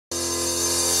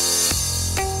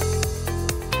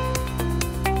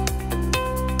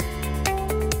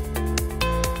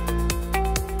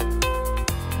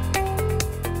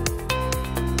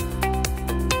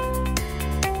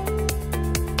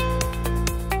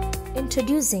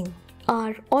Introducing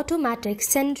our automatic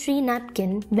sanitary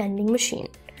napkin vending machine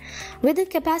with a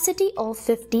capacity of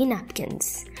 50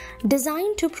 napkins,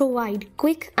 designed to provide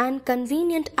quick and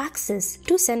convenient access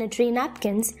to sanitary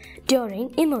napkins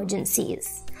during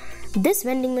emergencies. This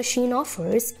vending machine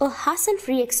offers a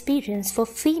hassle-free experience for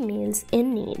females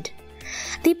in need.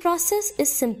 The process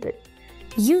is simple.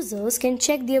 Users can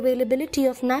check the availability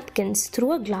of napkins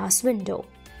through a glass window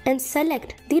and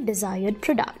select the desired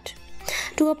product.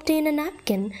 To obtain a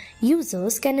napkin,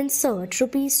 users can insert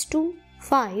Rs 2,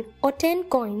 5 or 10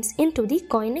 coins into the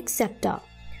coin acceptor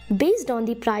based on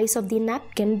the price of the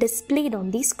napkin displayed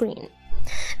on the screen.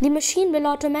 The machine will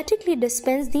automatically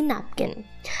dispense the napkin,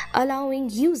 allowing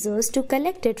users to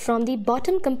collect it from the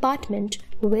bottom compartment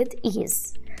with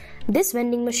ease. This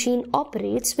vending machine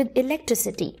operates with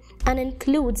electricity and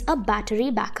includes a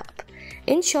battery backup,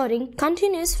 ensuring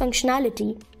continuous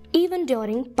functionality even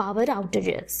during power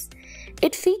outages.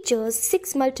 It features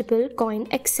 6 multiple coin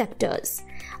acceptors,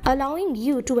 allowing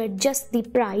you to adjust the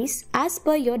price as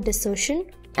per your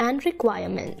decision and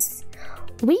requirements.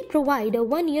 We provide a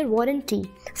 1-year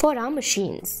warranty for our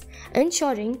machines,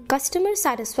 ensuring customer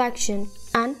satisfaction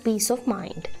and peace of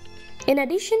mind. In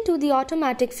addition to the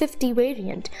automatic 50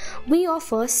 variant, we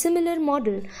offer similar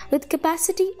model with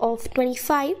capacity of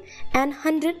 25 and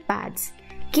 100 pads,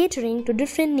 catering to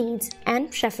different needs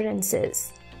and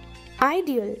preferences.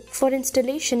 Ideal for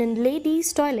installation in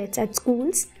ladies' toilets at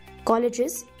schools,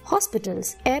 colleges,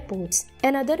 hospitals, airports,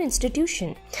 and other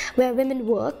institutions where women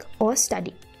work or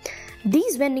study.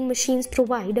 These vending machines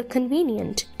provide a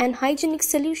convenient and hygienic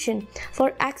solution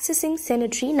for accessing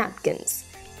sanitary napkins.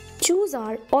 Choose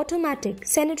our automatic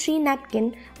sanitary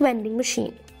napkin vending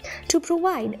machine to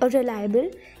provide a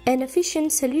reliable and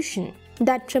efficient solution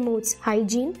that promotes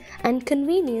hygiene and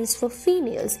convenience for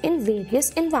females in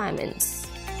various environments.